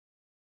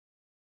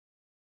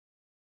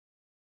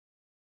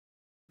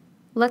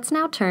Let's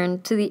now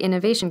turn to the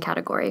innovation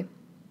category.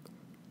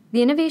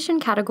 The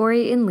innovation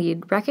category in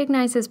LEED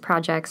recognizes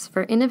projects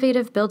for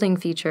innovative building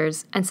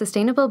features and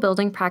sustainable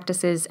building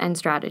practices and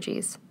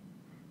strategies.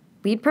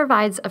 LEED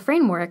provides a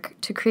framework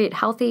to create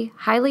healthy,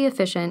 highly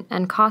efficient,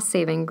 and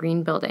cost-saving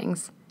green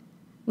buildings.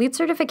 LEED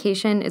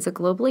certification is a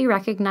globally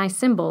recognized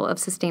symbol of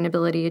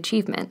sustainability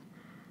achievement.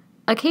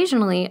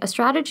 Occasionally, a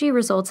strategy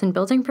results in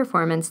building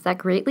performance that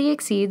greatly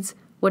exceeds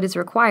what is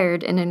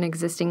required in an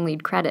existing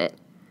LEED credit.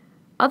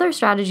 Other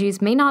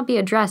strategies may not be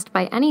addressed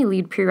by any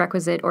LEED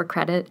prerequisite or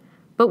credit,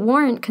 but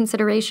warrant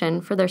consideration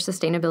for their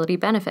sustainability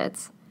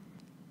benefits.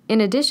 In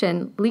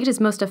addition, LEED is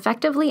most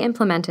effectively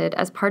implemented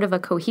as part of a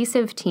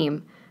cohesive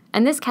team,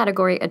 and this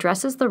category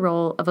addresses the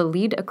role of a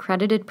LEED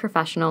accredited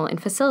professional in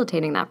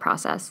facilitating that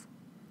process.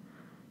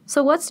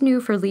 So what's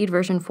new for LEED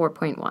version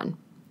 4.1?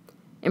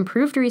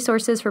 Improved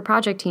resources for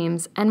project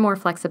teams and more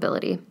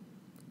flexibility.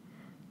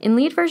 In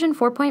LEED version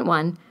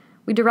 4.1,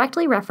 we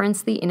directly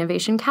reference the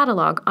Innovation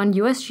Catalog on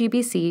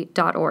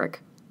USGBC.org.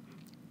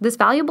 This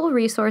valuable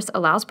resource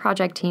allows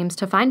project teams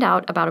to find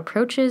out about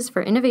approaches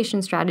for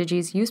innovation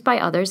strategies used by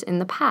others in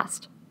the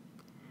past.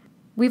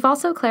 We've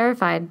also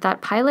clarified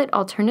that pilot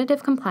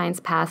alternative compliance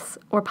paths,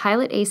 or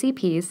pilot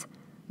ACPs,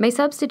 may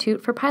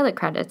substitute for pilot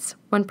credits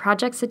when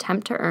projects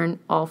attempt to earn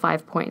all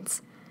 5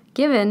 points,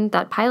 given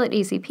that pilot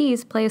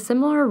ACPs play a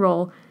similar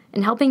role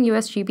in helping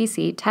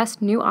USGBC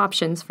test new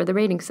options for the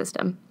rating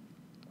system.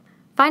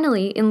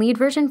 Finally, in LEED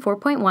version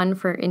 4.1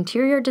 for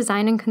interior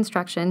design and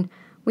construction,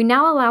 we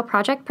now allow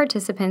project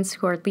participants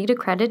who are LEED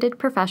accredited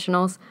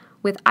professionals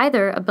with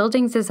either a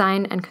buildings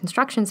design and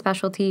construction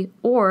specialty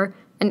or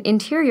an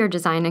interior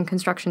design and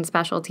construction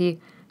specialty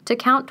to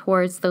count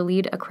towards the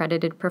LEED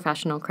accredited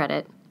professional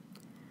credit.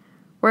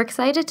 We're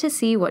excited to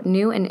see what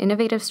new and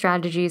innovative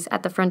strategies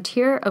at the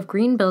frontier of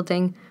green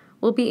building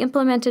will be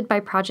implemented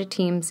by project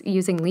teams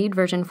using LEED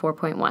version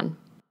 4.1.